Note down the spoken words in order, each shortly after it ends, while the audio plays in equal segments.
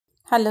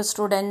Hello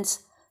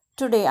students,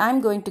 today I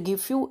am going to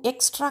give you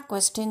extra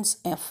questions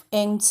of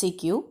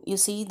MCQ. You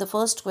see the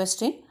first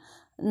question,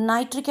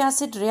 nitric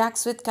acid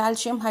reacts with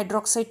calcium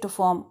hydroxide to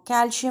form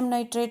calcium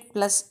nitrate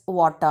plus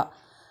water.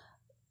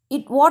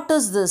 What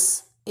is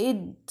this?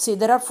 See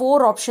there are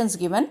four options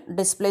given: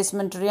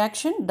 displacement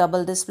reaction,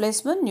 double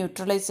displacement,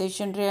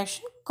 neutralization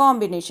reaction,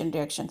 combination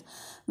reactions.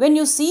 When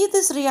you see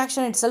this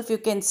reaction itself, you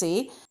can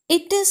say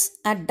it is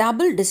a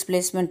double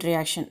displacement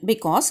reaction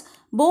because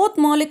both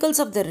molecules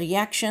of the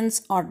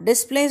reactions are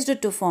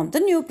displaced to form the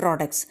new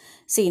products.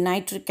 See,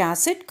 nitric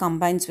acid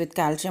combines with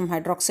calcium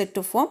hydroxide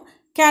to form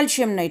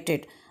calcium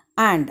nitrate,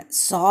 and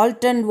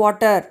salt and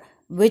water,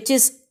 which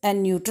is a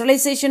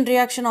neutralization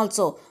reaction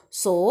also.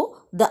 So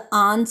the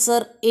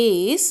answer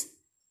is,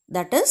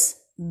 that is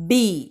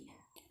B.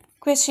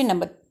 Question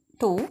number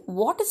 2.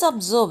 What is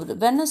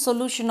observed when a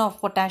solution of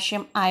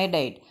potassium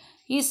iodide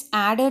is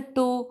added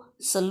to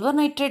silver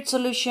nitrate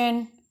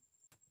solution?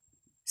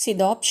 See,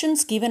 the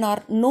options given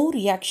are no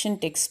reaction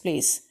takes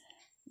place.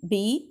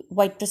 B.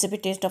 White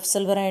precipitate of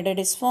silver iodide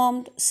is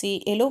formed.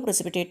 C. Yellow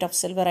precipitate of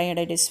silver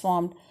iodide is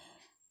formed.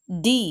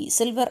 D.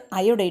 Silver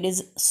iodide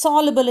is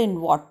soluble in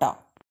water.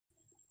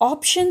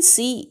 Option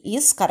C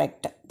is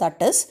correct.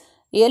 That is,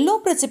 yellow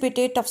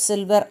precipitate of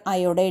silver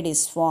iodide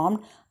is formed,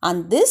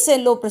 and this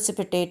yellow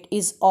precipitate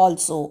is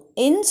also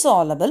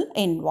insoluble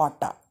in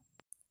water.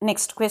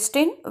 Next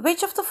question,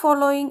 which of the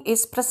following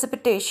is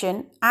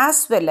precipitation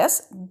as well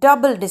as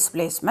double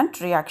displacement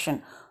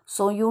reaction?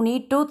 So you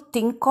need to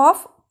think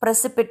of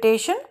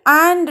precipitation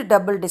and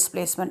double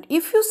displacement.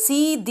 If you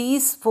see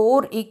these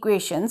four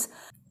equations,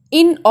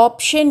 in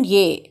option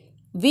A,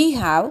 we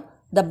have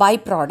the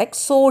byproduct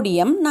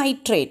sodium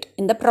nitrate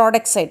in the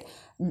product side.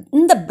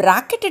 In the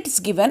bracket it is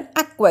given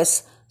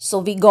aqueous. So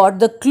we got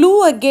the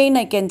clue again.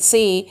 I can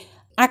say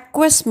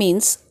aqueous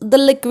means the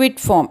liquid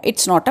form.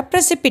 It's not a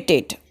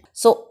precipitate.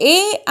 So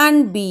A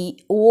and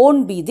B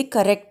won't be the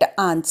correct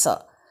answer.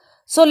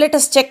 So let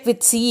us check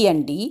with C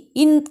and D.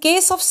 In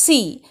case of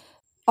C,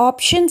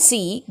 option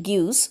C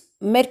gives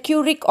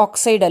mercuric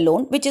oxide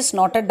alone, which is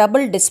not a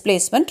double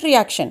displacement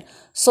reaction.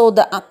 So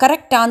the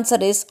correct answer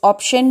is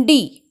option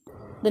D.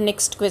 The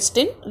next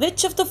question,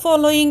 which of the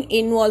following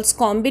involves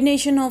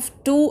combination of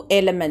two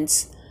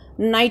elements?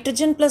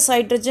 Nitrogen plus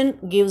hydrogen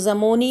gives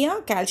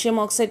ammonia, calcium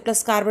oxide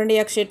plus carbon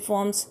dioxide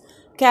forms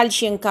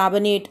calcium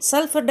carbonate,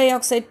 sulfur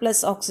dioxide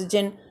plus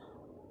oxygen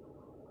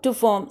to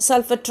form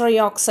sulfur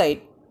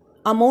trioxide,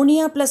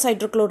 ammonia plus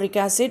hydrochloric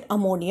acid,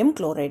 ammonium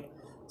chloride.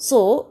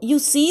 So you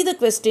see the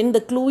question, the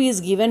clue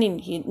is given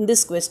in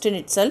this question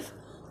itself.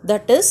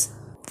 That is,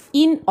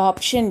 in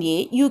option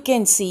A, you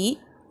can see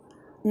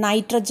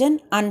nitrogen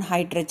and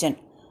hydrogen.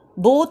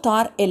 Both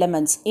are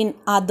elements. In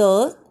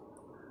other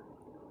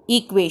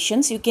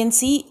equations, you can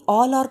see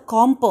all are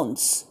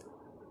compounds.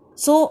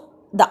 So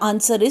the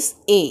answer is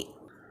A.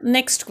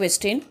 Next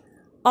question,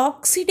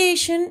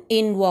 oxidation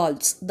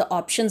involves, the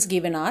options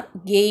given are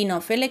gain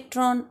of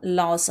electron,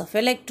 loss of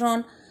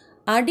electron,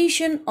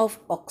 addition of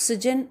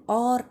oxygen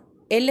or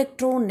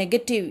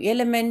electronegative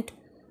element,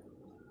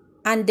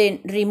 and then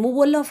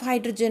removal of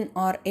hydrogen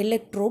or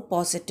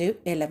electropositive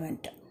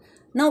element.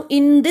 Now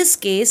in this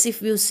case,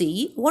 if you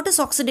see, what is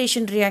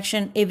oxidation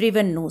reaction?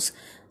 Everyone knows,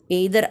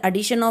 either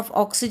addition of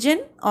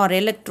oxygen or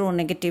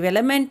electronegative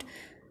element,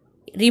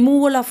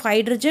 removal of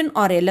hydrogen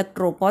or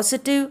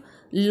electropositive,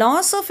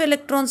 loss of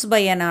electrons by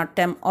an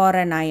atom or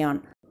an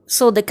ion.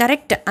 So the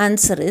correct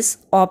answer is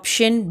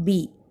option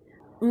B.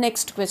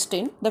 Next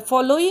question, the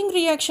following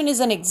reaction is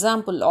an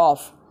example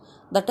of,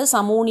 that is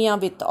ammonia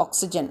with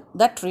oxygen.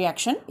 That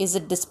reaction is a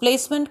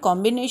displacement,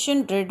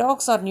 combination,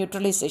 redox or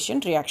neutralization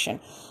reaction.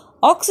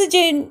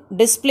 Oxygen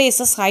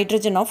displaces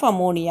hydrogen of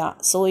ammonia,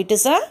 so it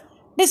is a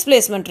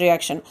displacement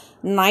reaction.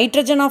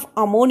 Nitrogen of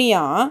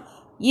ammonia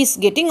is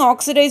getting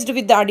oxidized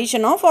with the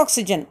addition of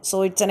oxygen,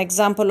 so it's an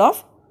example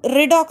of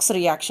redox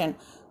reaction.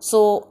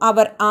 So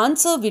our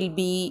answer will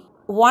be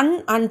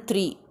 1 and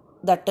 3,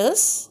 that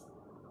is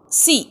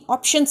C.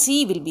 Option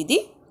C will be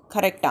the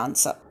correct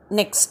answer.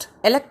 Next,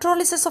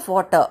 electrolysis of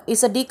water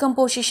is a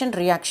decomposition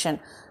reaction.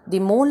 The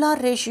molar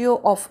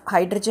ratio of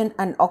hydrogen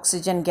and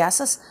oxygen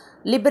gases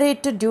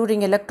liberated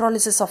during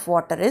electrolysis of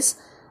water is,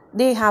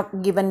 they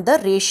have given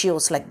the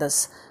ratios like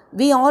this.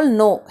 We all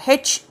know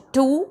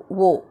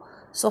H2O.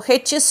 So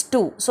H is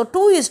 2. So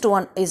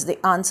 2:1 is the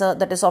answer,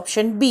 that is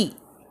option B.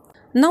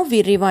 Now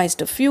we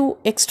revised a few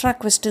extra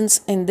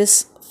questions in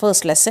this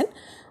first lesson.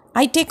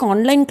 I take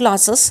online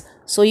classes,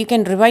 so you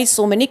can revise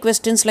so many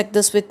questions like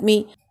this with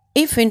me.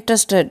 If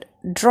interested,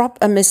 drop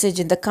a message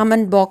in the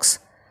comment box.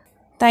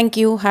 Thank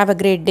you. Have a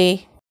great day.